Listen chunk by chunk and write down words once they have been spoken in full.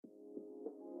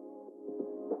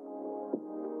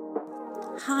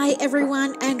Hi,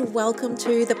 everyone, and welcome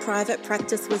to the Private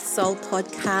Practice with Soul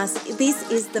podcast. This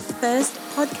is the first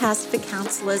podcast for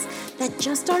counselors that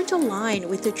just don't align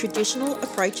with the traditional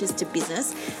approaches to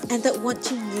business and that want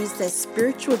to use their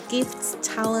spiritual gifts,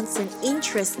 talents, and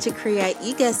interests to create,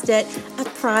 you guessed it, a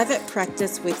private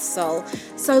practice with soul.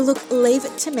 So, look, leave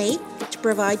it to me to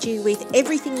provide you with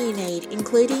everything you need,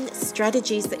 including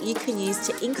strategies that you can use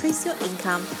to increase your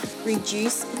income,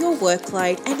 reduce your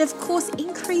workload, and of course,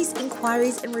 increase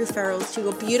inquiries and referrals to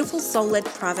your beautiful soul-led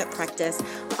private practice.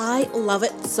 I love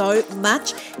it so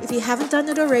much. If you haven't done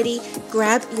it already,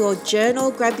 grab your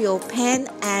journal, grab your pen,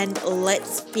 and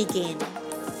let's begin.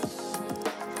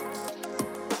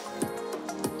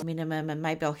 Minimum, and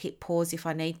maybe I'll hit pause if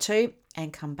I need to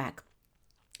and come back.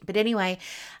 But anyway,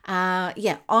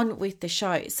 on with the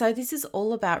show. So this is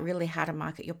all about really how to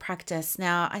market your practice.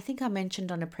 Now, I think I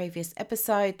mentioned on a previous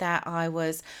episode that I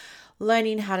was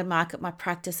learning how to market my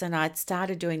practice and I'd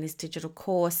started doing this digital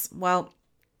course. Well,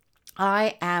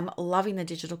 I am loving the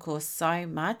digital course so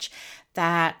much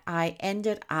that I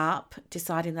ended up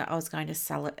deciding that I was going to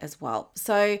sell it as well.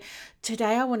 So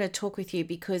today I want to talk with you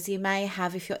because you may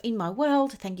have, if you're in my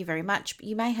world, thank you very much, but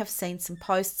you may have seen some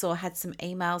posts or had some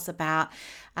emails about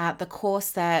the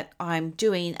course that I'm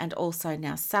doing and also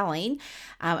now selling.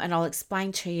 And I'll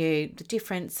explain to you the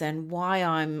difference and why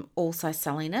I'm also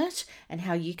selling it and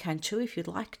how you can too if you'd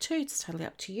like to. It's totally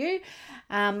up to you.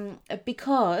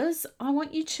 Because I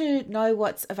want you to know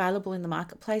what's available in the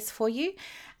marketplace for you.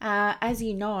 As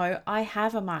you know, I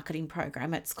have a marketing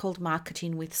program. It's called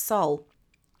Marketing with Soul.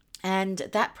 And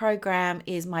that program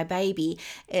is my baby.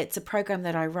 It's a program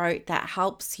that I wrote that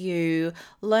helps you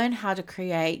learn how to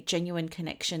create genuine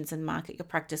connections and market your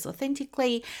practice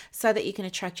authentically so that you can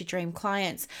attract your dream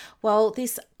clients. Well,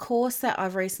 this course that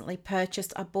I've recently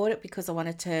purchased, I bought it because I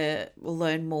wanted to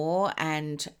learn more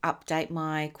and update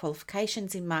my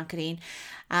qualifications in marketing,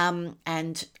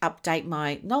 and update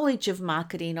my knowledge of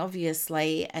marketing,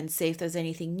 obviously, and see if there's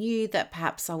anything new that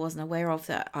perhaps I wasn't aware of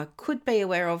that I could be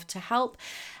aware of to help.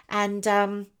 And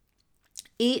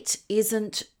it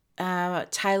isn't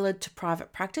tailored to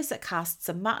private practice. It casts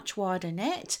a much wider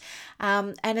net,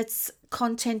 and its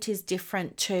content is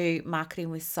different to Marketing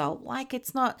with Soul. Like,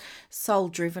 it's not soul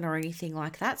driven or anything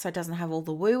like that, so it doesn't have all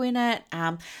the woo in it.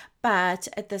 But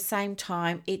at the same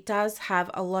time, it does have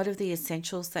a lot of the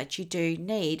essentials that you do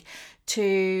need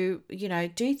to,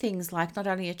 do things like not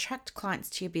only attract clients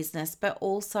to your business, but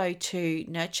also to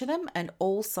nurture them and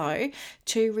also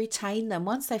to retain them.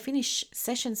 Once they finish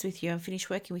sessions with you and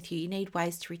finish working with you, you need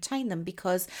ways to retain them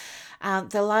because one of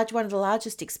the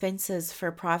largest expenses for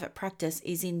a private practice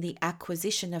is in the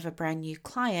acquisition of a brand new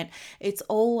client. It's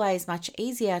always much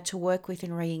easier to work with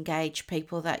and re-engage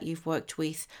people that you've worked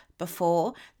with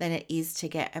before than it is to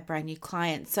get a brand new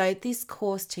client. So this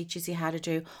course teaches you how to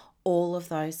do all of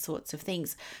those sorts of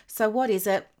things. So what is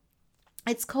it?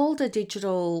 It's called a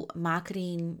digital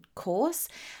marketing course.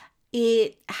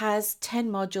 It has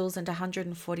 10 modules and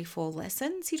 144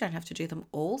 lessons. You don't have to do them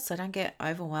all, so don't get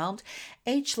overwhelmed.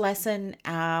 Each lesson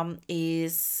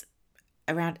is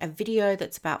around a video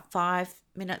that's about 5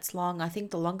 minutes long. I think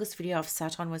the longest video I've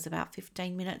sat on was about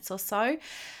 15 minutes or so.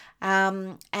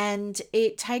 And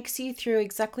it takes you through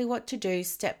exactly what to do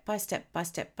step by step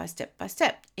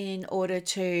in order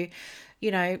to,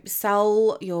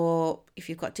 sell if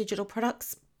you've got digital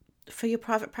products for your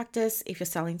private practice, if you're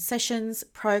selling sessions,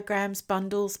 programs,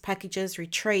 bundles, packages,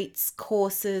 retreats,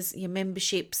 courses, your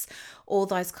memberships, all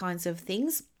those kinds of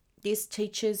things. This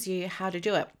teaches you how to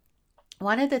do it.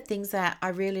 One of the things that I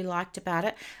really liked about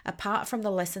it, apart from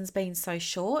the lessons being so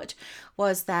short,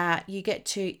 was that you get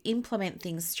to implement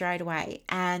things straight away.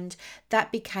 And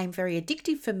that became very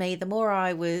addictive for me. The more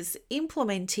I was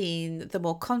implementing, the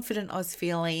more confident I was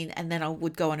feeling, and then I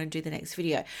would go on and do the next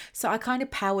video. So I kind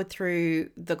of powered through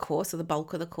the course, or the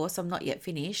bulk of the course, I'm not yet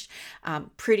finished,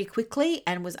 pretty quickly,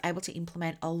 and was able to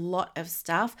implement a lot of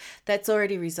stuff that's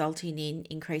already resulting in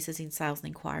increases in sales and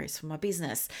inquiries for my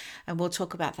business. And we'll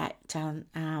talk about that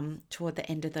toward the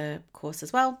end of the course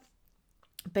as well.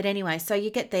 But anyway, so you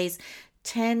get these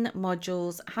 10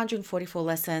 modules, 144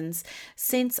 lessons.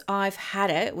 Since I've had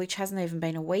it, which hasn't even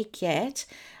been a week yet,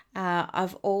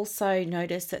 I've also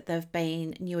noticed that there have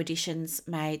been new additions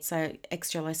made, so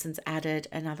extra lessons added,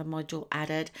 another module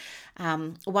added.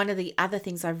 One of the other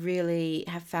things I really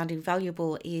have found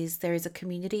invaluable is there is a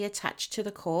community attached to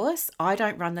the course. I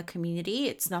don't run the community.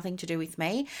 It's nothing to do with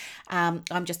me.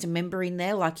 I'm just a member in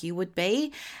there like you would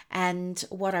be. And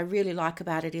what I really like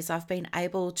about it is I've been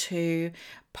able to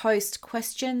post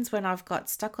questions when I've got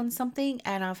stuck on something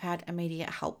and I've had immediate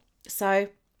help. So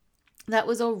That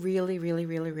was all really, really,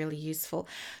 really, really useful.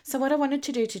 So, what I wanted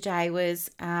to do today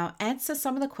was answer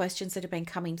some of the questions that have been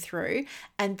coming through,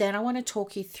 and then I want to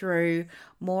talk you through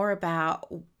more about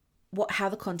how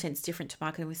the content's different to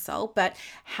Marketing with Soul, but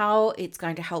how it's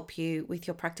going to help you with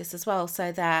your practice as well,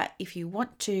 so that if you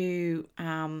want to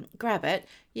grab it,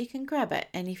 you can grab it,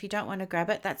 and if you don't want to grab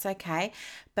it, that's okay.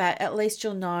 But at least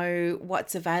you'll know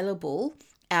what's available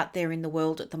out there in the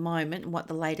world at the moment and what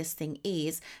the latest thing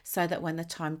is, so that when the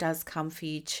time does come for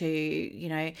you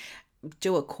to,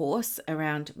 do a course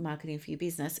around marketing for your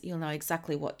business, you'll know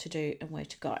exactly what to do and where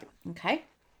to go. Okay.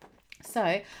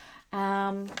 So,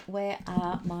 where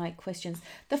are my questions?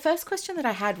 The first question that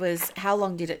I had was, how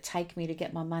long did it take me to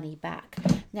get my money back?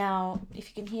 Now, if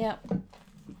you can hear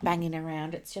banging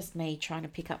around, it's just me trying to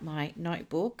pick up my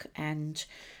notebook, and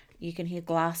you can hear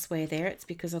glassware there. It's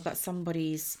because I've got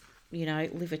somebody's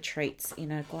liver treats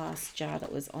in a glass jar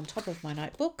that was on top of my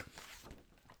notebook.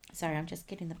 Sorry, I'm just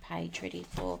getting the page ready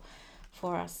for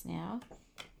us now.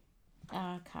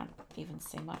 I can't even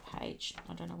see my page.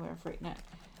 I don't know where I've written it.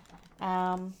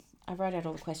 I wrote out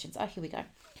all the questions. Oh, here we go.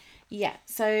 Yeah,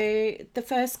 so the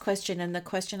first question, and the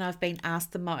question I've been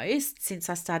asked the most since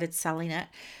I started selling it,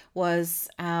 was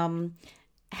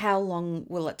how long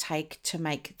will it take to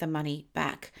make the money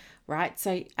back? Right.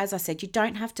 So, as I said, you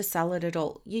don't have to sell it at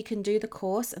all. You can do the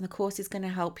course, and the course is going to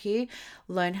help you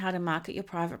learn how to market your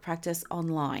private practice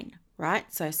online. Right.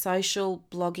 So, social,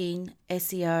 blogging,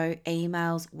 SEO,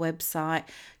 emails, website,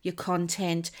 your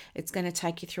content. It's going to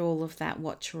take you through all of that,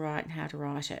 what to write and how to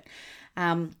write it.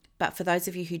 But for those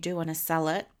of you who do want to sell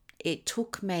it, it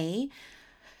took me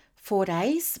 4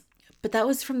 days, but that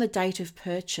was from the date of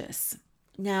purchase.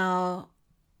 Now,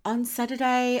 on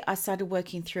Saturday, I started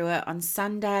working through it. On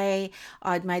Sunday,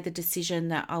 I'd made the decision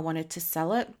that I wanted to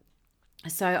sell it.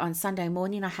 So on Sunday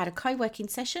morning, I had a co-working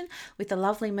session with the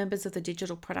lovely members of the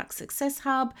Digital Product Success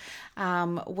Hub.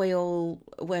 We all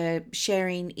were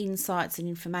sharing insights and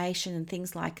information and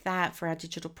things like that for our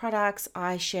digital products.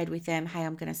 I shared with them, hey,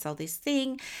 I'm going to sell this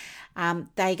thing.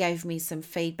 They gave me some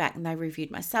feedback, and they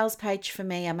reviewed my sales page for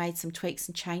me. I made some tweaks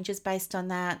and changes based on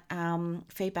that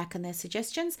feedback and their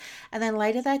suggestions. And then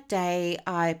later that day,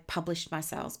 I published my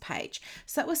sales page.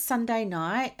 So that was Sunday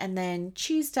night. And then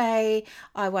Tuesday,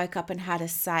 I woke up and had a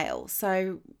sale.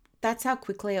 So that's how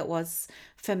quickly it was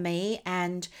for me.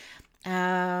 And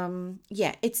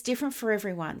it's different for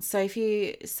everyone. So if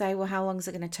you say, well, how long is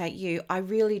it going to take you? I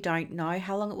really don't know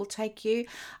how long it will take you.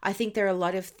 I think there are a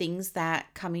lot of things that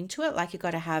come into it. Like, you've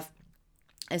got to have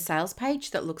a sales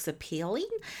page that looks appealing.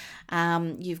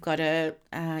 You've got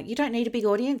you don't need a big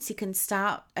audience. You can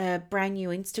start a brand new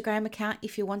Instagram account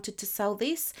if you wanted to sell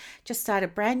this. Just start a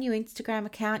brand new Instagram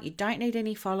account. You don't need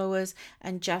any followers,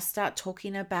 and just start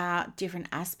talking about different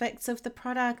aspects of the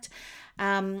product.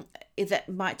 That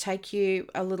might take you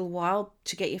a little while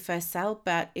to get your first sale,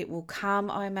 but it will come,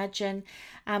 I imagine.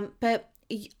 But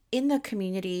in the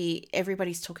community,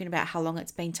 everybody's talking about how long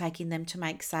it's been taking them to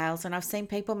make sales. And I've seen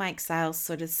people make sales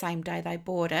sort of the same day they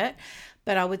bought it.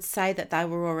 But I would say that they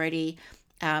were already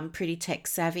pretty tech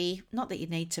savvy. Not that you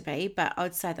need to be, but I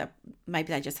would say that maybe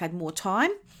they just had more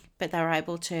time, but they were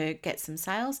able to get some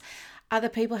sales. Other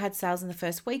people had sales in the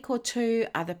first week or two,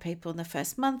 other people in the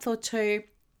first month or two.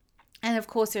 And of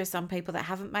course, there are some people that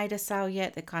haven't made a sale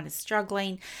yet. They're kind of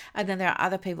struggling. And then there are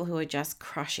other people who are just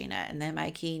crushing it, and they're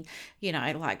making,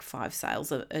 like 5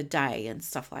 sales a day and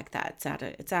stuff like that.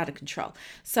 It's out of control.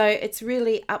 So it's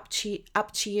really up to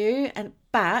you.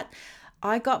 But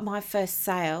I got my first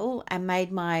sale and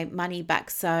made my money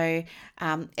back. So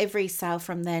every sale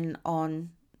from then on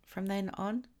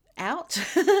out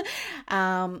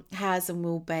has and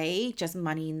will be just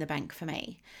money in the bank for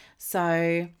me.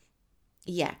 So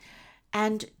yeah.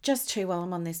 And just too, while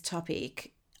I'm on this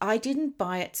topic, I didn't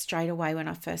buy it straight away when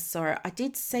I first saw it. I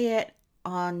did see it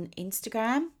on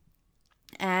Instagram,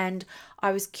 and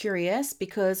I was curious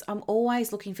because I'm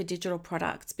always looking for digital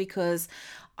products, because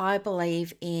I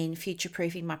believe in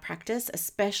future-proofing my practice,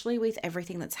 especially with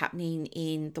everything that's happening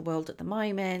in the world at the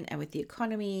moment and with the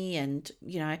economy and,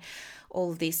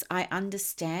 all of this. I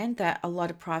understand that a lot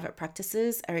of private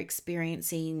practices are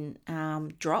experiencing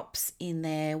drops in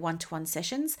their one-to-one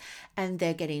sessions, and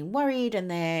they're getting worried, and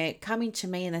they're coming to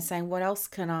me and they're saying, what else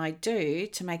can I do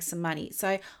to make some money?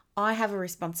 So I have a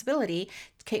responsibility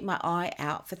to keep my eye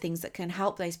out for things that can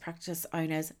help these practice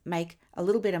owners make a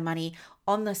little bit of money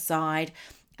on the side,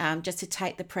 just to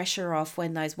take the pressure off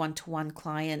when those one-to-one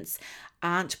clients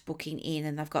aren't booking in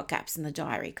and they've got gaps in the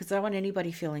diary, because I don't want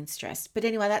anybody feeling stressed. But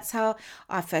anyway, that's how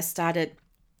I first started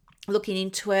looking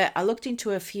into it. I looked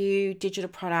into a few digital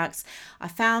products. I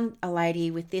found a lady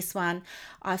with this one.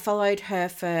 I followed her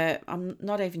for, I'm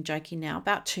not even joking now,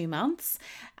 about 2 months.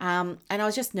 And I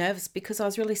was just nervous because I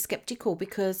was really skeptical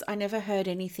because I never heard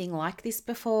anything like this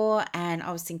before. And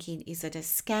I was thinking, is it a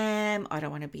scam? I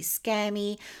don't want to be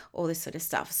scammy, all this sort of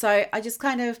stuff. So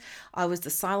I was the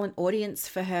silent audience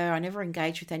for her. I never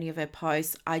engaged with any of her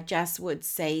posts. I just would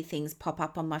see things pop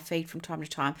up on my feed from time to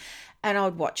time, and I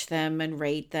would watch them and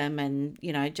read them and,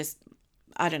 just,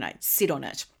 I don't know, sit on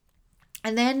it.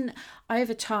 And then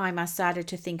over time, I started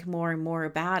to think more and more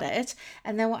about it.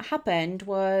 And then what happened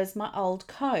was my old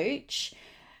coach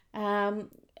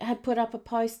had put up a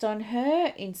post on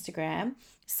her Instagram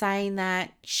saying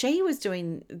that she was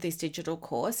doing this digital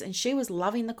course and she was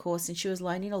loving the course and she was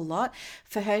learning a lot.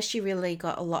 For her, she really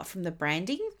got a lot from the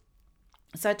branding.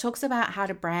 So it talks about how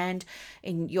to brand,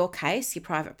 in your case, your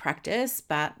private practice,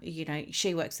 but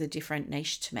she works with a different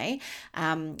niche to me.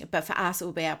 But for us, it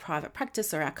will be our private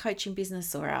practice or our coaching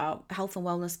business or our health and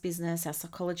wellness business, our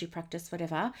psychology practice,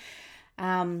 whatever.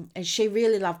 And she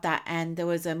really loved that. And there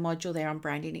was a module there on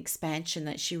branding expansion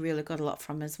that she really got a lot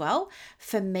from as well.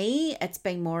 For me, it's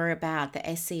been more about the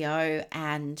SEO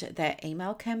and the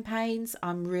email campaigns.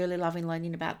 I'm really loving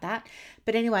learning about that.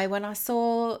 But anyway, when I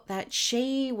saw that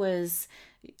she was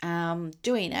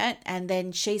doing it and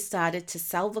then she started to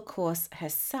sell the course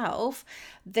herself,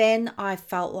 then I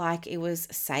felt like it was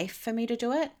safe for me to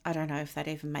do it. I don't know if that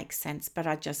even makes sense, but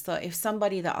I just thought if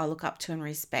somebody that I look up to and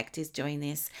respect is doing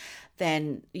this,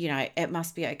 then it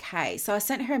must be okay. So I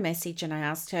sent her a message and I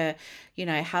asked her,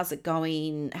 how's it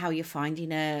going, how are you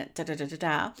finding it, da da da da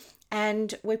da.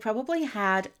 And we probably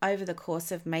had, over the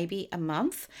course of maybe a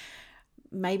month,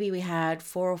 maybe we had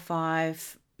 4 or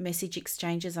 5 message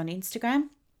exchanges on Instagram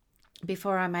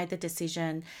before I made the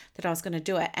decision that I was going to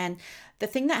do it. And the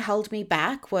thing that held me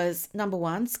back was, number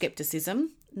one,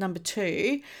 skepticism. Number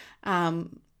two,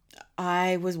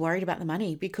 I was worried about the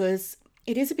money because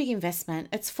it is a big investment.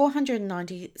 It's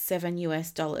 497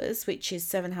 US dollars, which is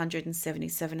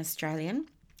 777 Australian.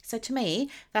 So to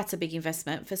me, that's a big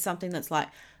investment for something that's like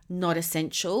not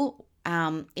essential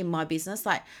in my business.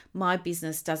 Like, my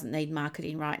business doesn't need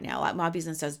marketing right now. Like, my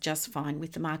business does just fine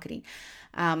with the marketing.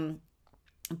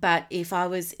 But if I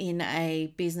was in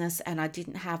a business and I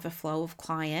didn't have a flow of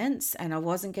clients and I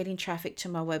wasn't getting traffic to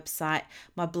my website,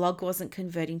 my blog wasn't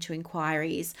converting to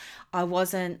inquiries, I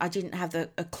didn't have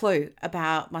a clue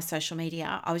about my social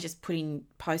media. I was just putting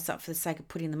posts up for the sake of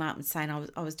putting them up and saying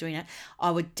I was doing it.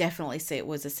 I would definitely see it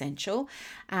was essential.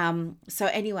 So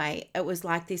anyway, it was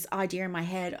like this idea in my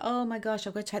head, oh my gosh,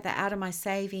 I've got to take that out of my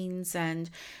savings, and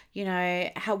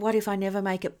what if I never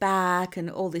make it back, and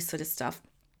all this sort of stuff.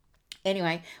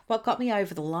 Anyway, what got me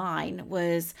over the line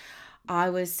was I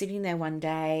was sitting there one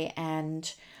day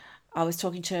and I was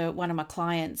talking to one of my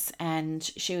clients and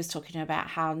she was talking about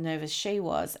how nervous she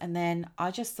was. And then I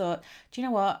just thought, do you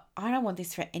know what? I don't want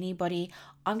this for anybody.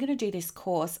 I'm going to do this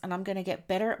course and I'm going to get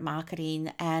better at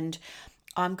marketing, and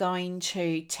I'm going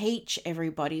to teach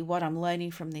everybody what I'm learning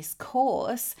from this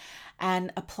course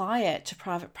and apply it to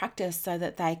private practice so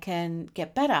that they can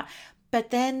get better. But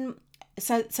then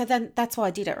then that's why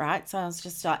I did it, right? So I was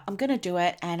just like, I'm going to do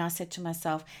it. And I said to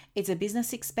myself, it's a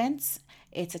business expense.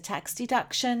 It's a tax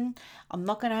deduction. I'm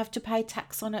not going to have to pay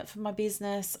tax on it for my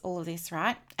business, all of this,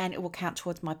 right? And it will count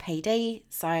towards my PD.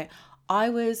 So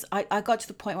I got to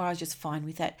the point where I was just fine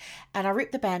with it. And I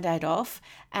ripped the Band-Aid off.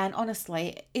 And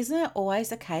honestly, isn't it always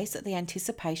the case that the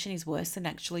anticipation is worse than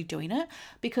actually doing it?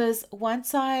 Because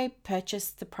once I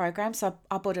purchased the program, so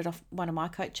I bought it off one of my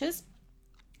coaches.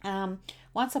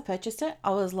 Once I purchased it,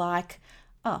 I was like,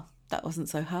 oh, that wasn't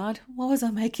so hard. Why was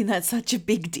I making that such a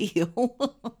big deal?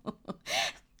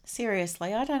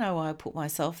 Seriously, I don't know why I put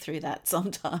myself through that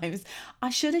sometimes.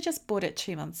 I should have just bought it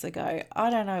 2 months ago. I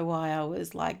don't know why I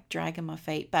was like dragging my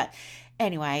feet. But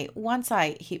anyway, once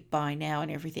I hit buy now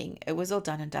and everything, it was all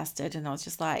done and dusted. And I was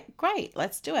just like, great,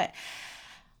 let's do it.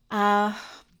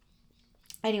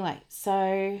 Anyway,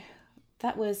 so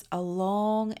that was a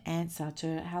long answer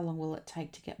to how long will it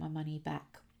take to get my money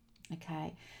back.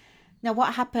 Okay. Now,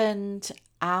 what happened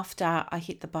after I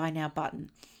hit the buy now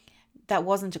button? That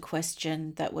wasn't a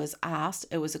question that was asked.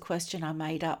 It was a question I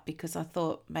made up because I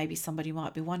thought maybe somebody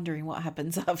might be wondering what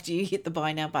happens after you hit the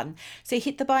buy now button. So you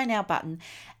hit the buy now button,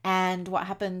 and what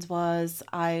happened was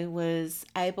I was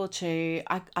able to,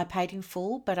 I paid in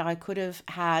full, but I could have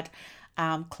had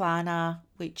Klarna,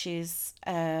 which is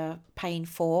paying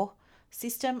for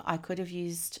system. I could have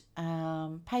used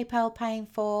PayPal paying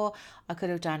for, I could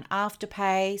have done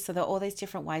Afterpay. So there are all these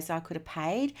different ways I could have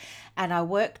paid. And I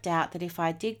worked out that if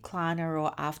I did Klarna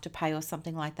or Afterpay or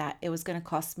something like that, it was going to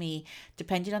cost me,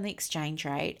 depending on the exchange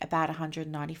rate, about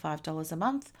 $195 a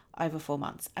month over 4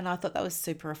 months. And I thought that was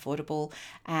super affordable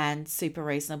and super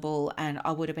reasonable, and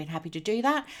I would have been happy to do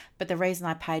that. But the reason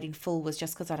I paid in full was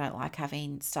just because I don't like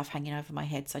having stuff hanging over my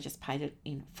head, so I just paid it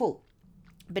in full.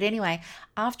 But anyway,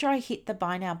 after I hit the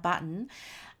buy now button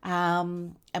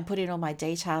and put in all my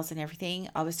details and everything,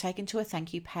 I was taken to a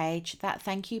thank you page. That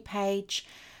thank you page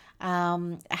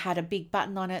had a big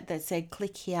button on it that said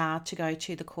click here to go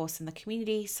to the course in the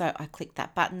community. So I clicked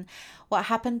that button. What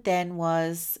happened then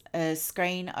was a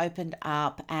screen opened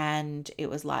up and it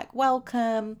was like,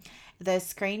 welcome. The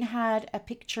screen had a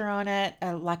picture on it,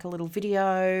 like a little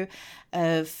video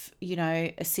of,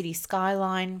 a city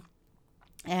skyline.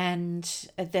 And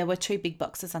there were 2 big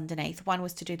boxes underneath. One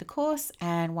was to do the course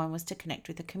and one was to connect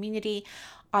with the community.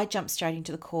 I jumped straight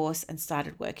into the course and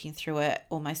started working through it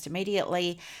almost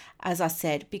immediately. As I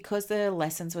said, because the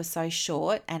lessons were so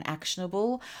short and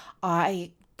actionable, I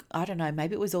don't know,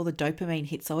 maybe it was all the dopamine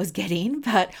hits I was getting,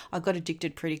 but I got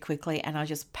addicted pretty quickly and I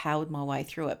just powered my way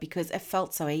through it because it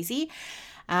felt so easy.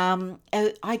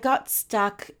 I got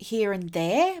stuck here and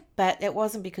there, but it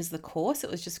wasn't because of the course,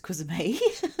 it was just because of me.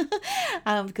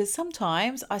 Because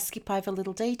sometimes I skip over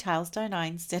little details, don't I?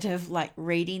 Instead of like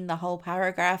reading the whole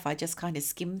paragraph, I just kind of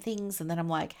skim things and then I'm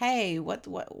like, hey,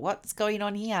 what's going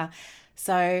on here?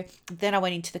 So then I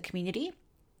went into the community.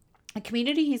 The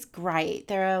community is great.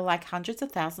 There are like hundreds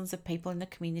of thousands of people in the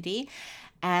community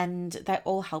and they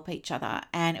all help each other.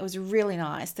 And it was really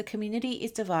nice. The community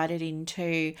is divided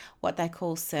into what they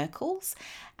call circles.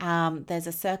 There's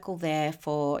a circle there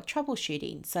for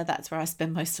troubleshooting. So that's where I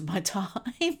spend most of my time.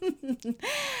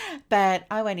 But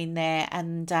I went in there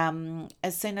and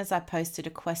as soon as I posted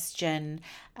a question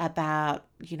about,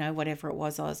 whatever it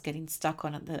was I was getting stuck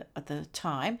on at the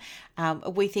time,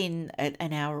 within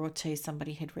an hour or two,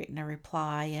 somebody had written a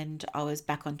reply and I was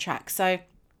back on track. So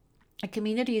the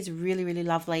community is really, really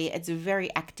lovely. It's a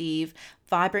very active,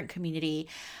 vibrant community.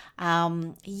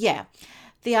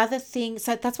 The other thing,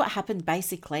 so that's what happened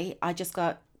basically. I just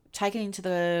got taken into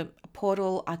the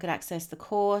portal. I could access the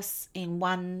course in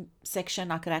one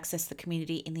section. I could access the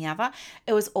community in the other.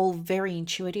 It was all very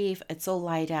intuitive. It's all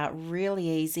laid out really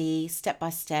easy, step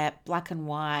by step, black and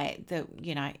white.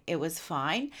 It was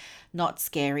fine, not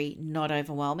scary, not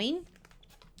overwhelming.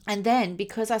 And then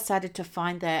because I started to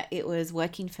find that it was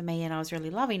working for me and I was really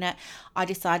loving it, I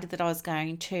decided that I was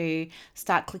going to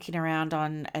start clicking around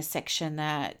on a section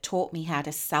that taught me how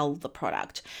to sell the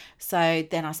product. So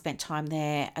then I spent time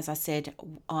there, as I said,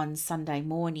 on Sunday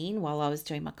morning while I was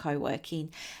doing my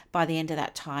co-working. By the end of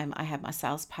that time, I had my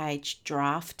sales page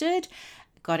drafted,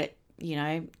 got it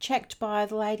checked by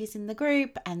the ladies in the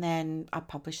group, and then I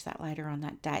published that later on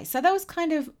that day. So that was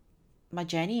kind of my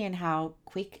journey and how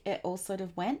quick it all sort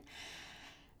of went.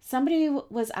 Somebody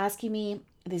was asking me,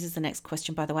 this is the next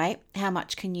question by the way, how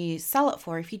much can you sell it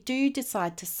for? If you do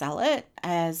decide to sell it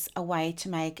as a way to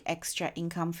make extra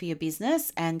income for your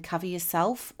business and cover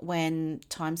yourself when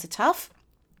times are tough,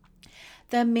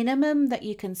 the minimum that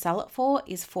you can sell it for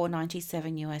is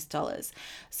 $497 US.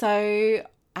 So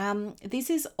this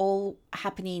is all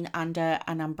happening under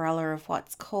an umbrella of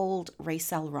what's called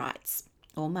resale rights,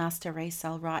 or master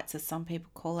resale rights, as some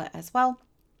people call it as well.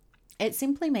 It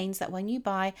simply means that when you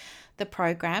buy the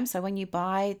program, so when you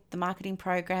buy the marketing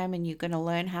program and you're going to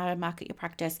learn how to market your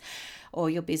practice or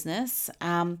your business,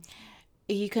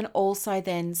 you can also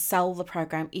then sell the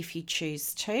program if you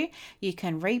choose to. You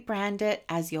can rebrand it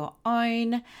as your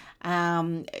own.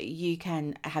 You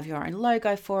can have your own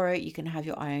logo for it. You can have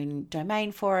your own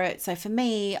domain for it. So for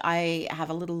me, I have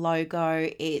a little logo.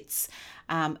 It's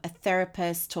a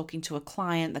therapist talking to a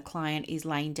client. The client is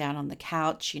laying down on the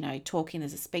couch, talking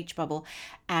as a speech bubble.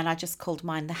 And I just called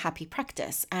mine the Happy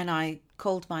Practice. And I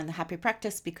called mine the Happy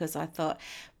Practice because I thought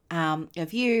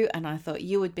of you, and I thought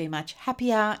you would be much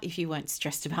happier if you weren't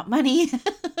stressed about money.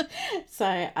 So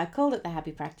I called it the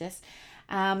Happy Practice.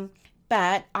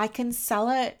 But I can sell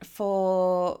it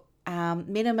for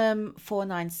minimum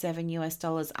 $497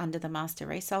 US under the master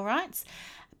resale rights.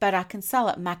 But I can sell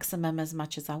it maximum as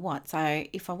much as I want. So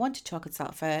if I wanted to, I could sell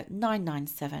it for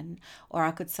 $997, or I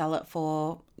could sell it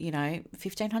for, $1,500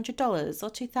 or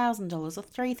 $2,000 or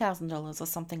 $3,000 or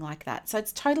something like that. So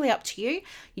it's totally up to you.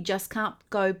 You just can't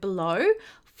go below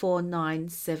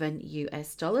 $497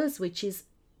 US, which is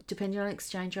depending on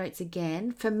exchange rates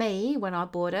again. For me, when I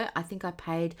bought it, I think I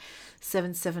paid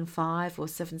 $775 or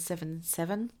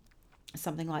 $777,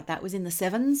 something like that. It was in the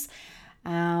sevens.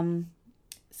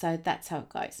 So that's how it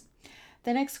goes.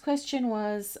 The next question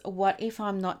was, what if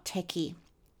I'm not techie?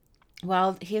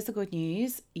 Well, here's the good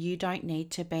news. You don't need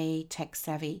to be tech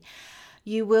savvy.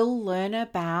 You will learn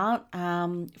about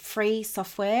free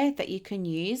software that you can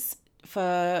use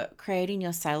for creating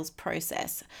your sales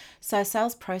process. So,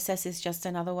 sales process is just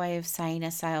another way of saying a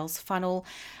sales funnel.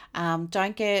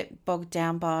 Don't get bogged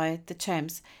down by the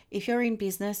terms. If you're in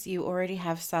business, you already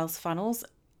have sales funnels.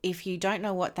 If you don't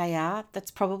know what they are, that's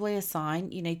probably a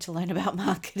sign you need to learn about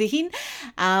marketing,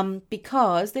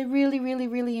 because they're really, really,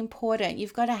 really important.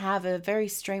 You've got to have a very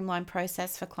streamlined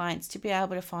process for clients to be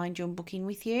able to find you and book in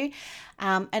with you.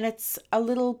 And it's a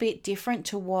little bit different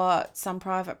to what some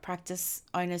private practice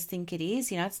owners think it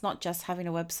is. It's not just having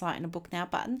a website and a book now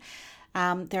button.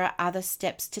 There are other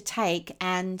steps to take.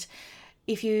 And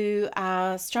if you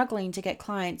are struggling to get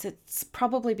clients, it's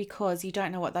probably because you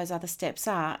don't know what those other steps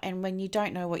are. And when you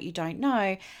don't know what you don't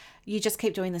know, you just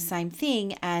keep doing the same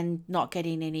thing and not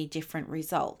getting any different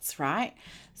results, right?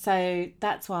 So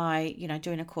that's why,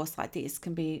 doing a course like this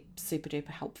can be super duper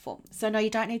helpful. So no,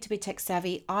 you don't need to be tech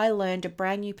savvy. I learned a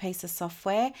brand new piece of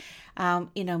software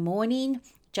in a morning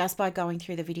just by going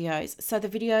through the videos. So the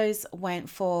videos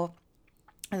went for,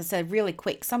 as I said, really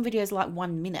quick. Some videos are like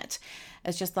 1 minute.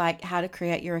 It's just like how to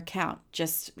create your account.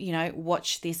 Just,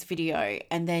 watch this video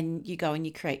and then you go and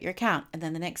you create your account. And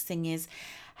then the next thing is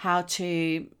how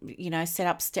to, set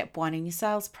up step 1 in your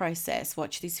sales process.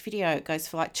 Watch this video. It goes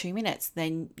for like 2 minutes.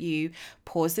 Then you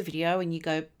pause the video and you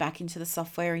go back into the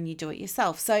software and you do it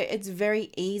yourself. So it's very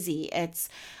easy. It's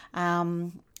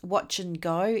watch and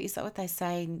go. Is that what they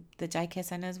say in the daycare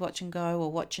centers? Watch and go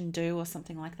or watch and do or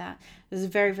something like that. It's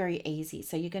very, very easy.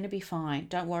 So you're going to be fine.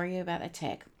 Don't worry about the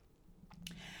tech.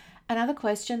 Another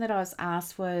question that I was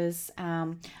asked was,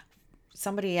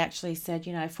 somebody actually said,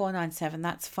 $497,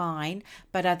 that's fine,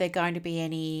 but are there going to be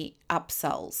any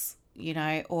upsells,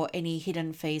 or any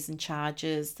hidden fees and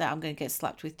charges that I'm going to get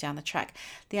slapped with down the track?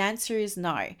 The answer is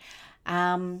no.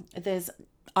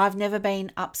 I've never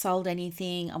been upsold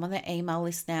anything. I'm on their email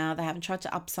list now. They haven't tried to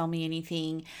upsell me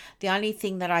anything. The only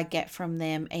thing that I get from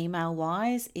them email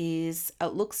wise is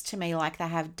it looks to me like they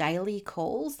have daily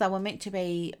calls. They were meant to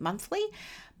be monthly,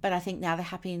 but I think now they're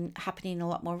happening a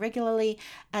lot more regularly,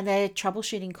 and they're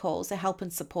troubleshooting calls. They're help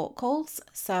and support calls.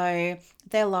 So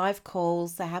they're live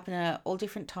calls. They happen at all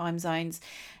different time zones.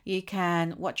 You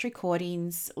can watch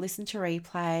recordings, listen to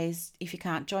replays if you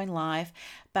can't join live,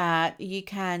 but you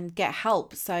can get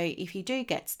help. So if you do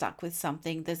get stuck with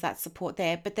something, there's that support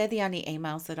there. But they're the only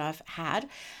emails that I've had.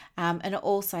 And it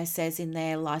also says in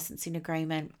their licensing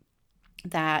agreement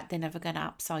that they're never going to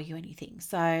upsell you anything.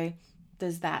 So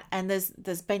there's that, and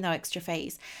there's been no extra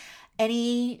fees.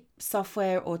 Any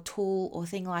software or tool or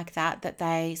thing like that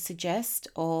they suggest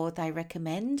or they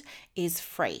recommend is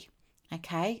free.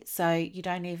 Okay, so you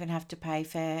don't even have to pay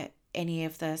for any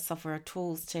of the software or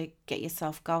tools to get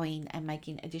yourself going and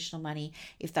making additional money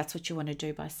if that's what you want to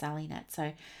do by selling it.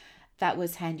 So that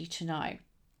was handy to know.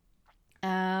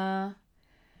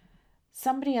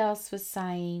 Somebody else was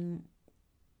saying,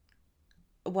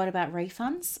 what about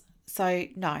refunds? So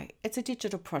no, it's a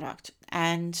digital product.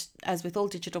 And as with all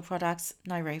digital products,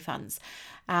 no refunds.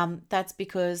 That's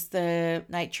because the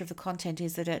nature of the content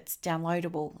is that it's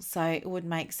downloadable. So it would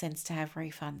make sense to have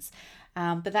refunds.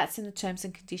 But that's in the terms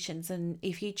and conditions. And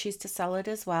if you choose to sell it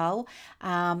as well,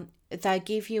 they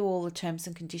give you all the terms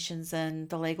and conditions and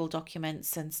the legal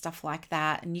documents and stuff like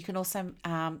that. And you can also,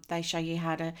 they show you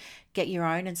how to get your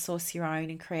own and source your own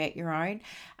and create your own.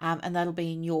 And that'll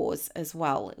be in yours as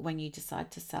well when you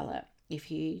decide to sell it, if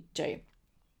you do.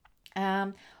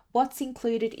 What's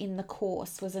included in the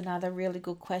course was another really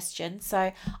good question.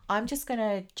 So I'm just going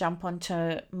to jump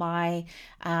onto my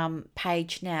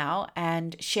page now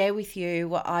and share with you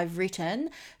what I've written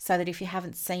so that if you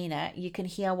haven't seen it, you can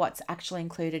hear what's actually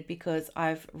included because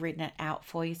I've written it out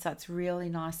for you. So it's really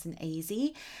nice and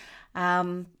easy.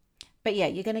 But yeah,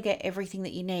 you're going to get everything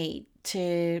that you need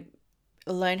to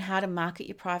learn how to market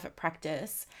your private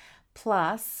practice,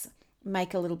 plus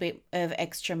make a little bit of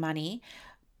extra money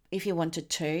if you wanted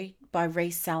to, by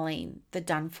reselling the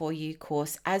Done For You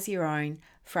course as your own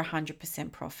for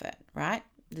 100% profit, right?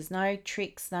 There's no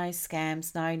tricks, no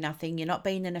scams, no nothing. You're not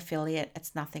being an affiliate.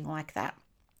 It's nothing like that.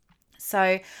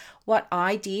 So what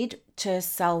I did to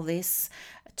sell this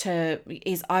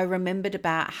is I remembered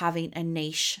about having a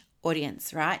niche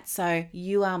audience, right? So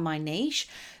you are my niche.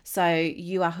 So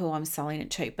you are who I'm selling it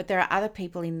to. But there are other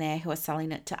people in there who are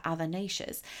selling it to other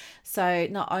niches. So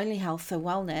not only health or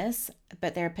wellness,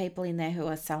 but there are people in there who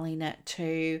are selling it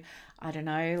to, I don't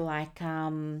know, like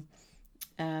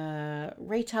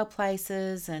retail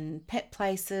places and pet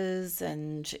places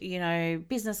and,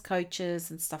 business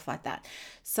coaches and stuff like that.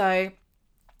 So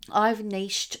I've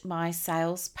niched my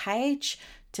sales page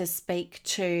to speak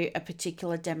to a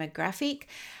particular demographic.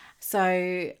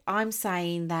 So I'm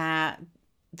saying that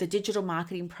the digital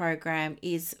marketing program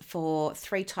is for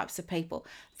three types of people: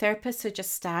 therapists who are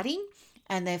just starting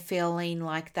and they're feeling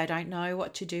like they don't know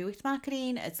what to do with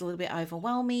marketing, it's a little bit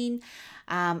overwhelming,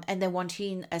 and they're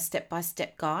wanting a step by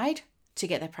step guide to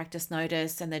get their practice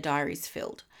noticed and their diaries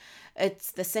filled.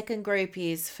 It's the second group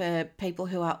is for people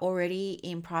who are already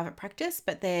in private practice,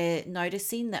 but they're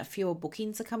noticing that fewer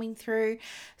bookings are coming through.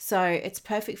 So it's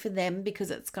perfect for them because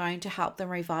it's going to help them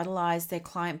revitalize their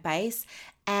client base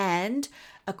and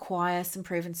acquire some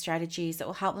proven strategies that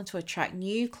will help them to attract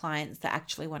new clients that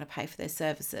actually want to pay for their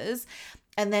services.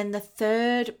 And then the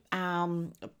third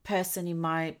person in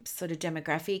my sort of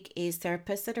demographic is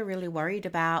therapists that are really worried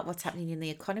about what's happening in the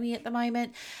economy at the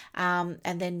moment. And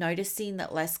they're noticing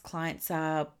that less clients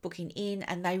are booking in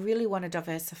and they really want to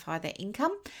diversify their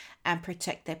income and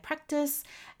protect their practice.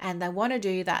 And they want to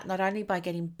do that not only by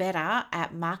getting better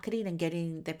at marketing and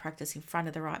getting their practice in front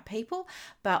of the right people,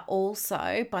 but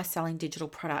also by selling digital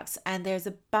products. And there's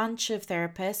a bunch of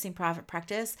therapists in private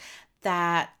practice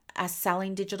that are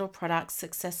selling digital products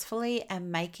successfully and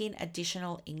making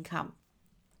additional income.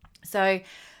 So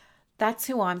that's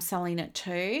who I'm selling it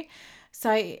to.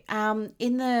 So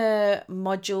in the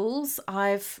modules,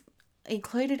 I've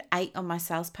included 8 on my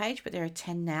sales page, but there are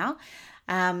 10 now.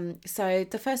 So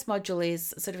the first module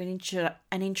is sort of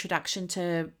an introduction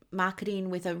to marketing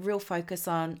with a real focus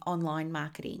on online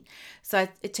marketing. So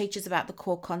it teaches about the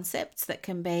core concepts that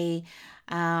can be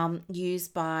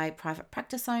used by private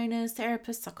practice owners,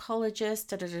 therapists,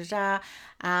 psychologists,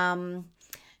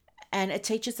 and it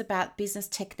teaches about business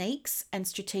techniques and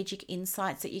strategic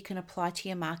insights that you can apply to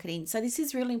your marketing. So this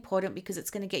is really important because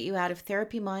it's going to get you out of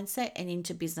therapy mindset and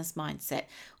into business mindset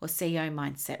or CEO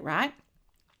mindset, right?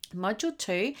 Module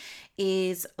 2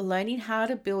 is learning how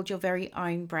to build your very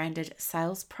own branded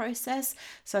sales process.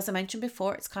 So as I mentioned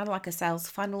before, it's kind of like a sales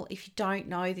funnel. If you don't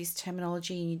know this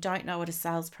terminology and you don't know what a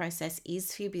sales process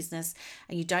is for your business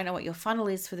and you don't know what your funnel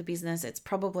is for the business, it's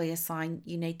probably a sign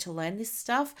you need to learn this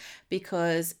stuff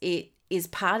because it is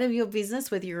part of your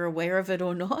business, whether you're aware of it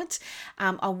or not.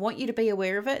 I want you to be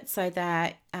aware of it so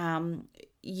that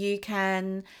you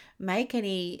can make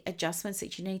any adjustments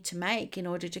that you need to make in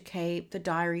order to keep the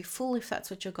diary full if that's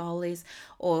what your goal is,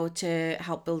 or to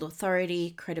help build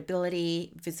authority,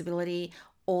 credibility, visibility,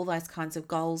 all those kinds of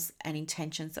goals and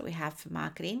intentions that we have for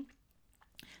marketing.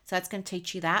 So that's going to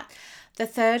teach you that. The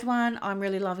third one I'm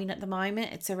really loving at the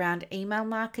moment, it's around email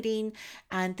marketing.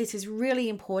 And this is really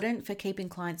important for keeping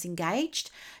clients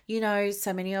engaged.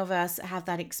 So many of us have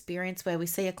that experience where we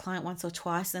see a client once or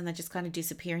twice and they just kind of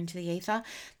disappear into the ether.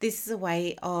 This is a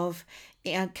way of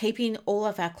keeping all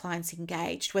of our clients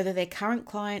engaged, whether they're current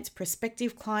clients,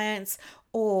 prospective clients,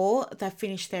 or they've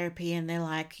finished therapy and they're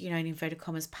like, in inverted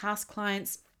commas, past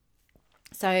clients.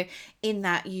 So in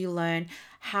that you learn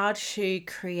how to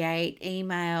create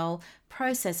email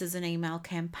processes and email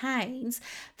campaigns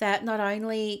that not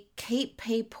only keep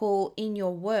people in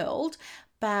your world,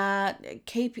 but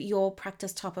keep your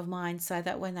practice top of mind so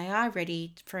that when they are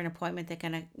ready for an appointment, they're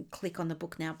going to click on the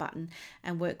book now button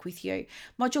and work with you.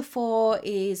 Module 4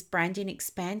 is branding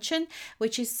expansion,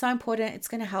 which is so important. It's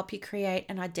going to help you create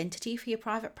an identity for your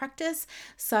private practice.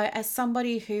 So as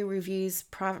somebody who reviews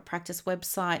private practice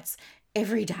websites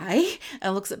every day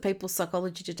and looks at people's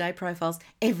Psychology Today profiles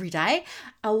every day,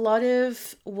 a lot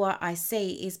of what I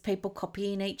see is people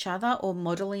copying each other or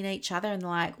modeling each other and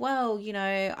like, well,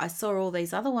 I saw all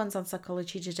these other ones on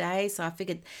Psychology Today, so I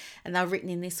figured, and they're written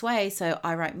in this way, so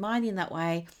I wrote mine in that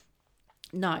way.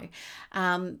 No,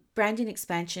 branding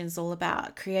expansion is all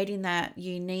about creating that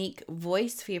unique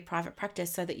voice for your private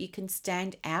practice so that you can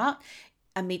stand out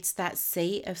amidst that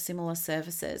sea of similar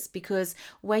services. Because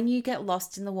when you get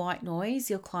lost in the white noise,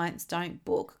 your clients don't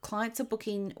book. Clients are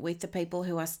booking with the people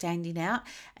who are standing out,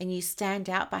 and you stand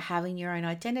out by having your own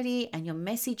identity, and your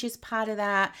message is part of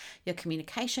that, your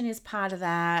communication is part of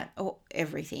that, or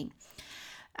everything.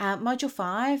 Module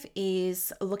 5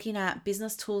 is looking at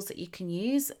business tools that you can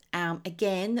use.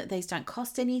 Again, these don't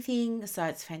cost anything, so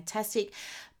it's fantastic.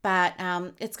 But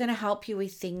it's going to help you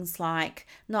with things like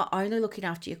not only looking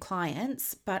after your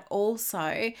clients, but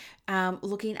also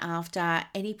looking after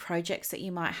any projects that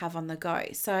you might have on the go.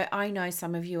 So I know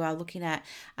some of you are looking at,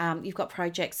 you've got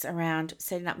projects around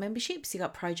setting up memberships, you've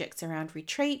got projects around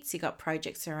retreats, you've got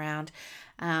projects around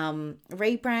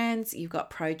rebrands, you've got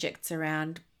projects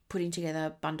around putting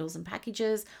together bundles and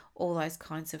packages, all those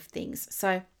kinds of things.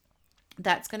 So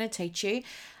That's going to teach you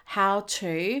how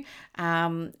to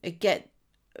get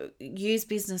use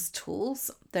business tools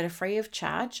that are free of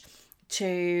charge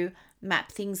to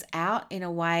map things out in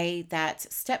a way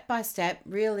that's step by step,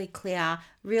 really clear,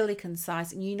 really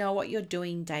concise, and you know what you're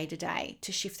doing day to day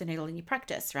to shift the needle in your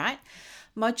practice, right?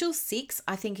 Module 6,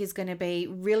 I think, is going to be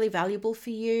really valuable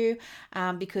for you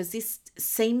because this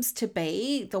seems to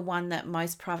be the one that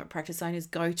most private practice owners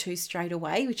go to straight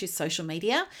away, which is social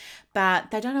media,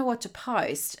 but they don't know what to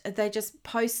post. They're just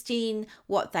posting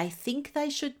what they think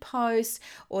they should post,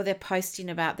 or they're posting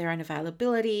about their own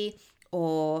availability,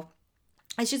 or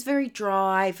it's just very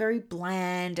dry, very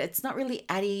bland. It's not really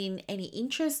adding any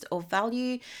interest or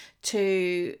value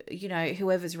to,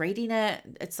 whoever's reading it.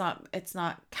 It's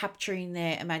not capturing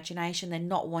their imagination. They're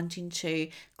not wanting to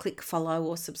click follow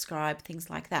or subscribe, things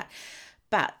like that.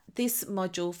 But this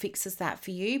module fixes that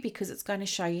for you because it's going to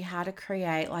show you how to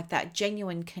create like that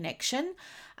genuine connection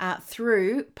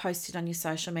through posted on your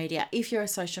social media if you're a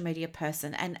social media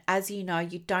person. And as you know,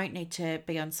 you don't need to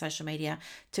be on social media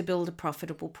to build a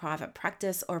profitable private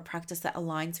practice or a practice that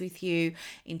aligns with you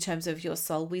in terms of your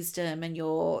soul wisdom and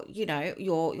your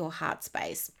heart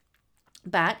space.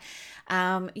 But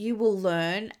you will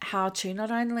learn how to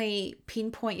not only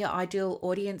pinpoint your ideal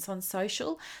audience on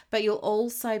social, but you'll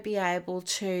also be able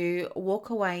to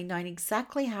walk away knowing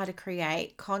exactly how to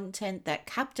create content that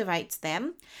captivates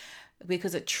them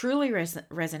because it truly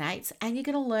resonates, and you're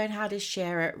going to learn how to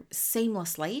share it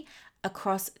seamlessly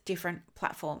across different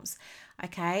platforms.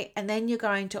 Okay, and then you're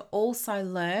going to also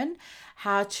learn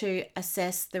how to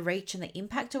assess the reach and the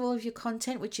impact of all of your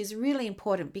content, which is really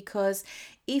important because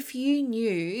if you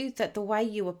knew that the way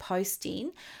you were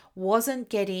posting wasn't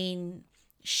getting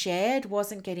shared,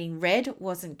 wasn't getting read,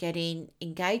 wasn't getting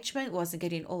engagement, wasn't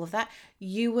getting all of that,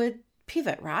 you would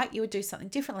pivot, right? You would do something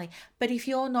differently. But if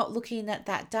you're not looking at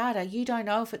that data, you don't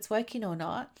know if it's working or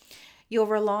not. You're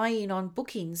relying on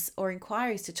bookings or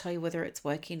inquiries to tell you whether it's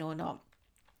working or not.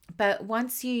 But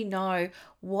once you know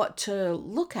what to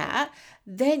look at,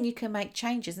 then you can make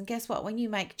changes. And guess what? When you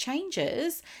make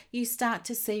changes, you start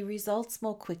to see results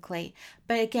more quickly.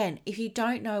 But again, if you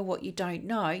don't know what you don't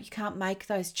know, you can't make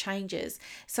those changes.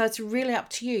 So it's really up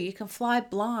to you. You can fly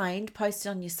blind, post it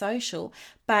on your social,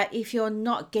 but if you're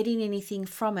not getting anything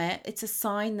from it, it's a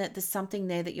sign that there's something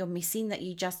there that you're missing that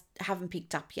you just haven't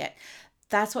picked up yet.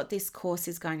 That's what this course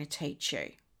is going to teach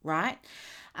you, right?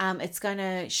 It's going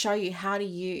to show you how to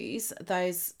use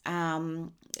those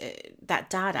that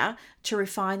data to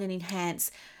refine and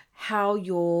enhance how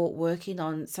you're working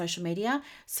on social media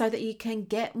so that you can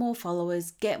get more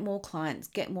followers, get more clients,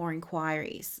 get more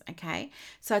inquiries. Okay,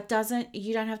 so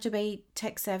you don't have to be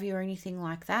tech savvy or anything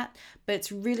like that, but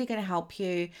it's really going to help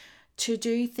you to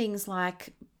do things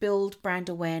like build brand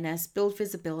awareness, build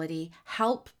visibility,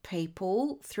 help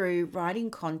people through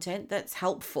writing content that's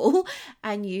helpful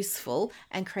and useful,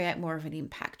 and create more of an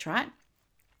impact, right?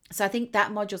 So I think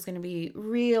that module is going to be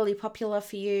really popular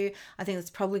for you. I think it's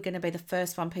probably going to be the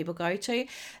first one people go to.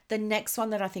 The next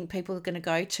one that I think people are going to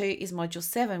go to is module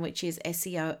 7, which is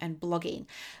SEO and blogging.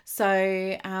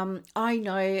 So I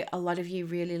know a lot of you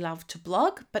really love to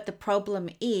blog, but the problem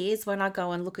is when I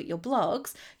go and look at your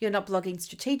blogs, you're not blogging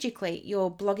strategically.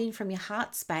 You're blogging from your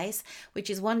heart space, which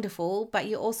is wonderful, but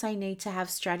you also need to have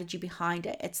strategy behind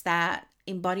it. It's that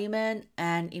embodiment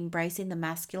and embracing the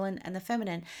masculine and the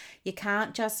feminine. You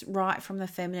can't just write from the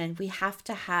feminine. We have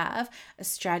to have a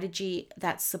strategy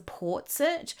that supports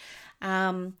it.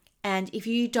 And if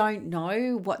you don't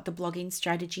know what the blogging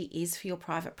strategy is for your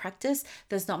private practice,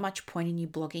 there's not much point in you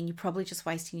blogging. You're probably just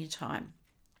wasting your time.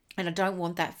 And I don't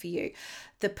want that for you.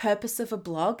 The purpose of a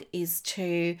blog is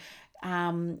to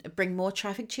bring more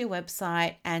traffic to your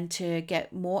website and to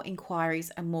get more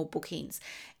inquiries and more bookings.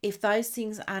 If those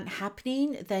things aren't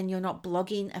happening, then you're not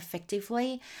blogging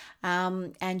effectively,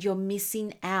 and you're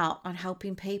missing out on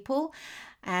helping people.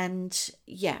 And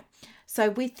so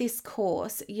with this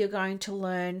course, you're going to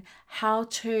learn how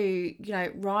to,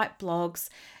 write blogs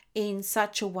in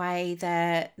such a way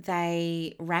that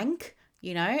they rank,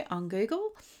 on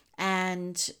Google,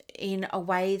 and in a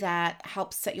way that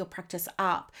helps set your practice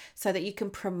up so that you can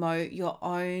promote your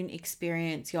own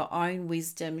experience, your own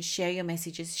wisdom, share your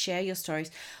messages, share your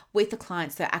stories with the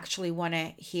clients that actually want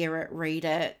to hear it, read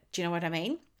it. Do you know what I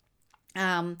mean?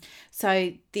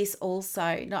 So this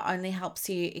also not only helps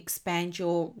you expand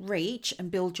your reach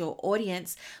and build your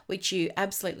audience, which you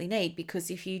absolutely need, because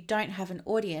if you don't have an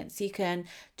audience, you can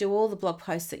do all the blog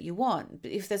posts that you want,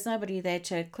 but if there's nobody there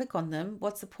to click on them,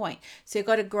 what's the point? So you've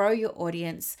got to grow your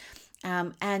audience,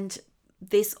 and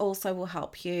this also will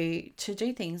help you to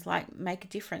do things like make a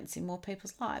difference in more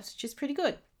people's lives, which is pretty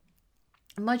good.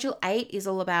 Module 8 is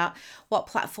all about what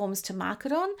platforms to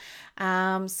market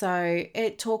on. So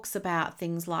it talks about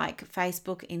things like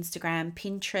Facebook, Instagram,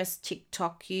 Pinterest,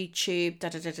 TikTok, YouTube, da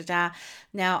da da da da.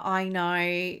 Now, I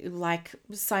know like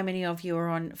so many of you are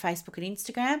on Facebook and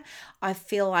Instagram. I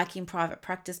feel like in private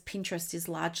practice, Pinterest is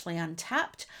largely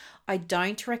untapped. I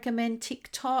don't recommend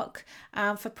TikTok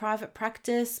for private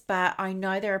practice, but I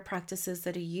know there are practices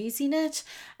that are using it.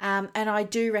 And I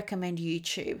do recommend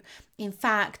YouTube. In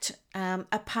fact,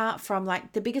 apart from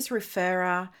like the biggest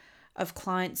referrer of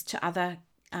clients to other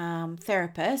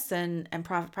therapists and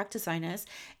private practice owners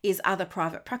is other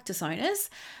private practice owners.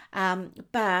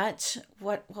 But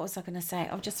what was I going to say?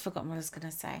 I've just forgotten what I was going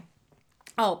to say.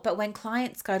 Oh, but when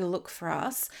clients go to look for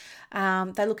us,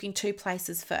 they look in two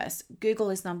places first. Google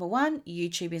is number one,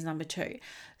 YouTube is number two.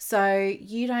 So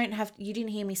you didn't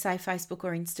hear me say Facebook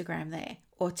or Instagram there,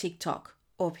 or TikTok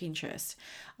or Pinterest.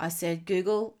 I said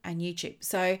Google and YouTube.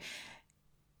 So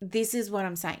this is what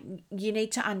I'm saying. You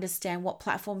need to understand what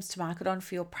platforms to market on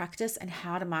for your practice and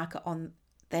how to market on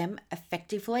them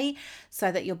effectively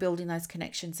so that you're building those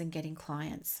connections and getting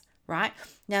clients. Right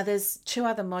now, there's two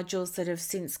other modules that have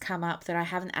since come up that I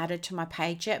haven't added to my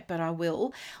page yet, but I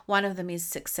will. One of them is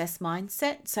success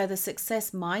mindset. So the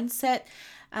success mindset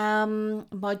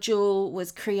module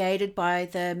was created by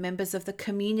the members of the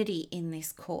community in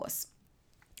this course.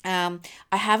 I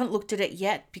haven't looked at it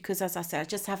yet because, as I said, I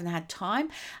just haven't had time.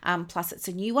 Plus, it's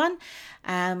a new one.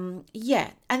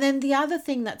 Yeah. And then the other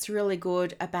thing that's really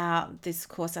good about this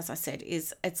course, as I said,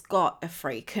 is it's got a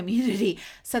free community.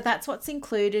 So that's what's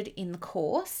included in the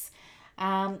course.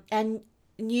 And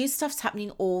new stuff's happening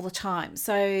all the time.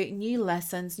 So new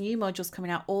lessons, new modules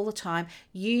coming out all the time.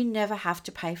 You never have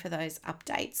to pay for those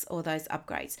updates or those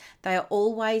upgrades. They are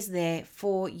always there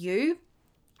for you.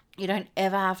 You don't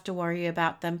ever have to worry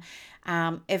about them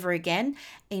ever again.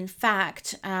 In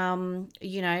fact,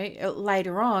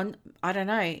 later on, I don't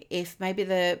know if maybe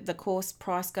the course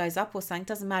price goes up or something,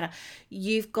 doesn't matter.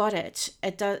 You've got it.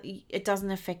 It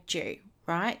doesn't affect you,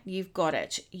 right? You've got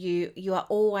it. You are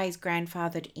always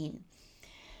grandfathered in.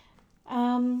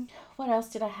 What else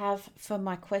did I have for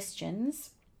my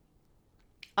questions?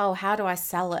 Oh, how do I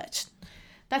sell it?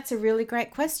 That's a really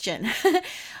great question.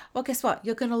 Well, guess what?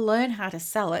 You're going to learn how to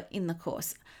sell it in the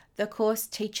course. The course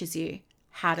teaches you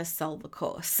how to sell the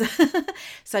course.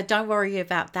 So don't worry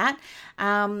about that.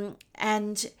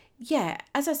 And yeah,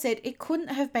 as I said, it couldn't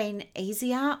have been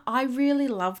easier. I really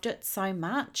loved it so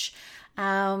much.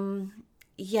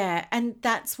 Yeah, and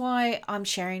that's why I'm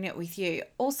sharing it with you.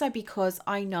 Also, because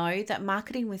I know that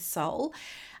Marketing with Soul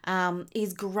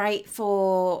is great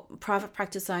for private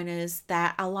practice owners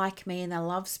that are like me and they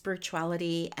love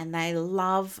spirituality and they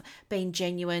love being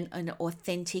genuine and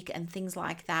authentic and things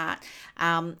like that.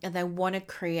 And they want to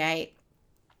create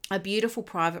a beautiful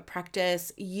private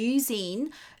practice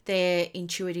using their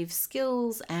intuitive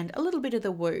skills and a little bit of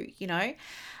the woo,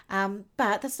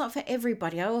 but that's not for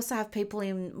everybody. I also have people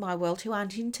in my world who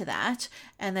aren't into that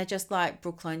and they're just like,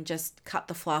 Brooklyn, just cut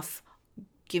the fluff.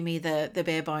 Give me the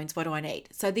bare bones. What do I need?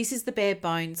 So this is the bare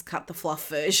bones, cut the fluff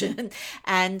version.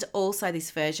 And also this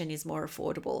version is more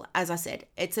affordable. As I said,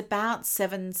 it's about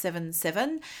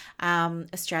 $777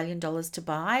 Australian dollars to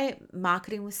buy.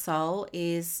 Marketing with Soul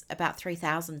is about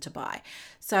 $3,000 to buy.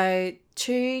 So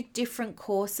two different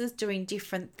courses doing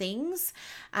different things.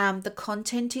 The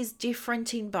content is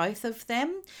different in both of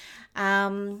them.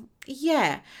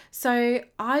 So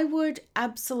I would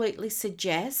absolutely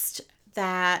suggest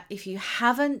that if you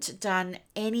haven't done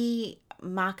any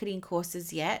marketing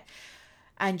courses yet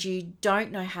and you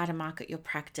don't know how to market your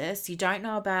practice, you don't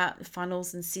know about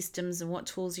funnels and systems and what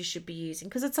tools you should be using,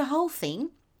 because it's a whole thing,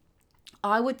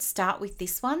 I would start with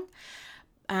this one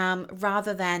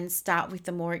rather than start with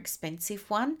the more expensive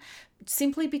one,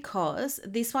 simply because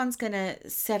this one's going to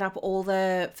set up all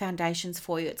the foundations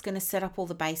for you. It's going to set up all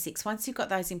the basics. Once you've got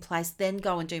those in place, then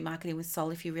go and do Marketing with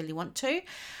Soul if you really want to.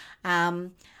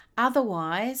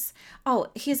 Otherwise,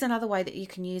 here's another way that you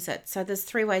can use it. So there's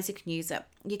 3 ways you can use it.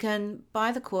 You can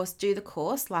buy the course, do the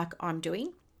course like I'm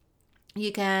doing.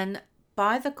 You can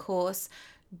buy the course,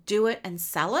 do it and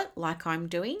sell it like I'm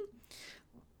doing.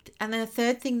 And then the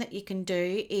third thing that you can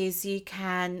do is you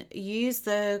can use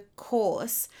the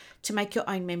course to make your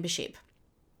own membership.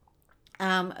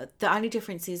 The only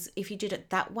difference is if you did it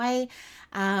that way,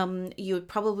 you would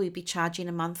probably be charging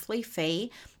a monthly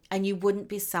fee and you wouldn't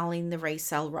be selling the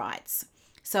resale rights.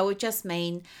 So it would just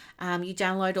mean you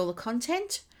download all the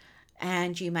content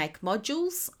and you make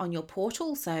modules on your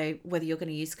portal. So whether you're going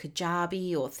to use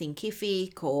Kajabi or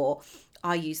Thinkific or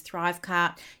I use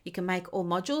Thrivecart, you can make all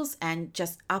modules and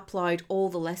just upload all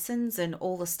the lessons and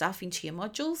all the stuff into your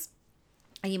modules.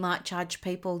 You might charge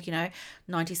people,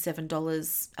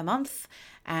 $97 a month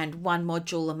and one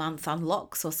module a month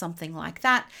unlocks or something like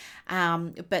that.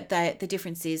 But the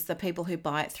difference is the people who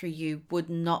buy it through you would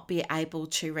not be able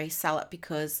to resell it,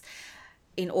 because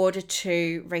in order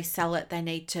to resell it, they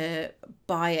need to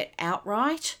buy it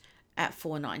outright at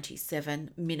 $497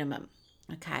 minimum.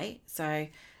 Okay, so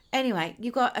anyway,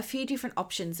 you've got a few different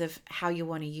options of how you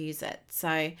want to use it.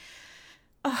 So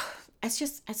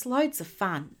it's loads of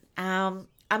fun.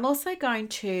 I'm also going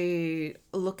to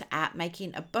look at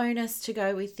making a bonus to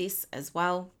go with this as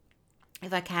well.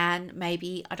 If I can,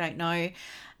 maybe, I don't know.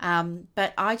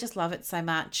 But I just love it so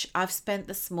much. I've spent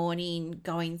this morning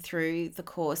going through the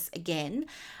course again,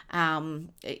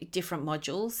 different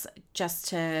modules, just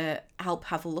to help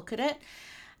have a look at it.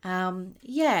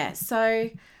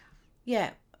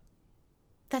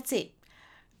 That's it.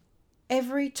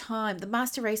 Every time, the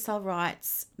master resale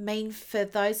rights mean for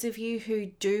those of you who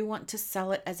do want to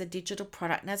sell it as a digital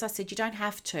product, and as I said, you don't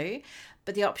have to,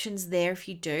 but the option's there if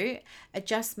you do. It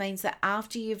just means that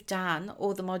after you've done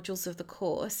all the modules of the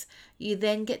course, you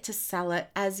then get to sell it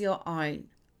as your own,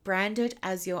 branded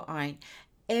as your own.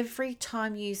 Every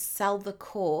time you sell the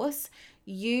course,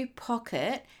 you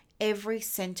pocket every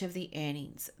cent of the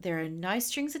earnings. There are no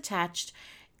strings attached.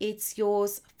 It's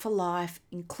yours for life,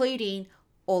 including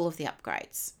all of the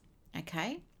upgrades.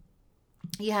 Okay,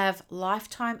 you have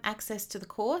lifetime access to the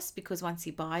course because once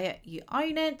you buy it, you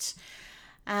own it.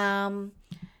 And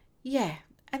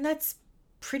that's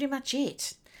pretty much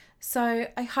it. So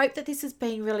I hope that this has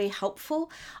been really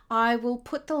helpful. I will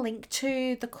put the link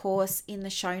to the course in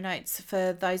the show notes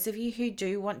for those of you who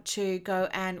do want to go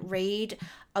and read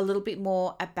a little bit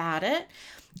more about it.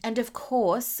 And of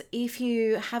course, if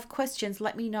you have questions,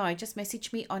 let me know. Just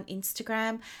message me on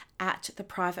Instagram at The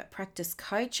Private Practice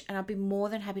Coach, and I'll be more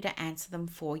than happy to answer them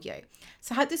for you.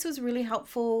 So I hope this was a really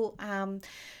helpful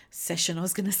session, I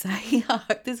was going to say. I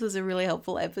hope this was a really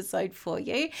helpful episode for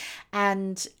you.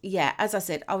 And yeah, as I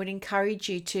said, I would encourage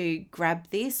you to grab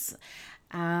this.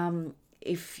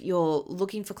 If you're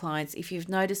looking for clients, if you've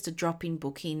noticed a drop in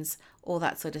bookings, all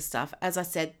that sort of stuff. As I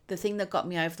said, the thing that got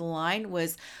me over the line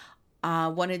was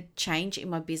wanted change in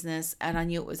my business, and I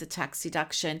knew it was a tax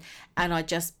deduction, and I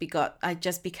just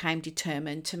became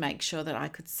determined to make sure that I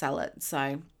could sell it.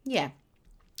 So yeah,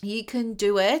 you can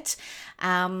do it.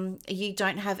 You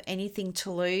don't have anything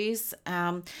to lose.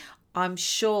 I'm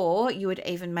sure you would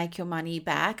even make your money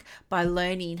back by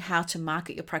learning how to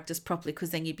market your practice properly,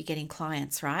 because then you'd be getting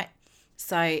clients, right?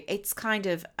 So it's kind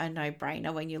of a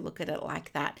no-brainer when you look at it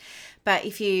like that. But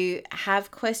if you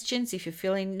have questions, if you're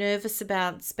feeling nervous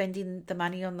about spending the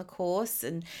money on the course,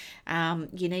 and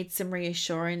you need some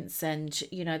reassurance, and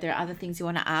there are other things you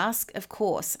want to ask, of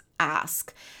course,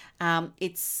 ask.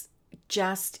 It's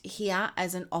just here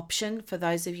as an option for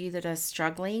those of you that are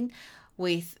struggling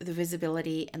with the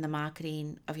visibility and the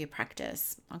marketing of your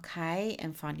practice, okay,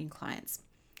 and finding clients.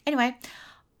 Anyway,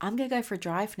 I'm going to go for a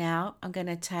drive now. I'm going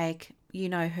to take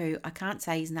who. I can't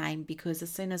say his name because as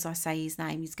soon as I say his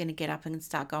name, he's going to get up and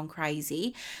start going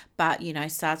crazy. But,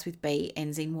 starts with B,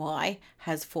 ends in Y,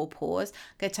 has 4 paws.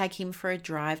 Go take him for a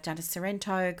drive down to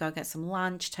Sorrento, go get some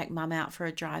lunch, take mum out for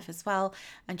a drive as well,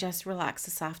 and just relax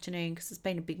this afternoon because it's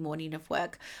been a big morning of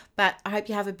work. But I hope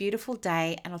you have a beautiful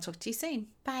day, and I'll talk to you soon.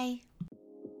 Bye.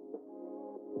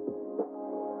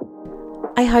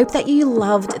 I hope that you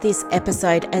loved this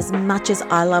episode as much as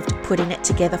I loved putting it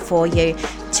together for you.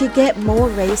 To get more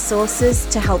resources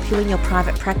to help you in your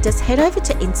private practice, head over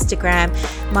to Instagram.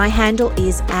 My handle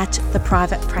is at The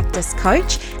Private Practice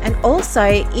Coach. And also,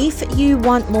 if you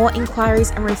want more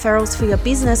inquiries and referrals for your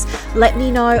business, let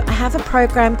me know. I have a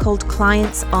program called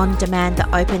Clients on Demand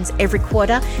that opens every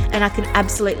quarter, and I can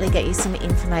absolutely get you some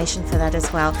information for that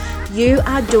as well. You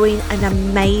are doing an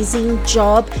amazing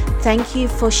job. Thank you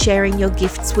for sharing your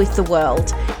gifts with the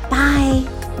world.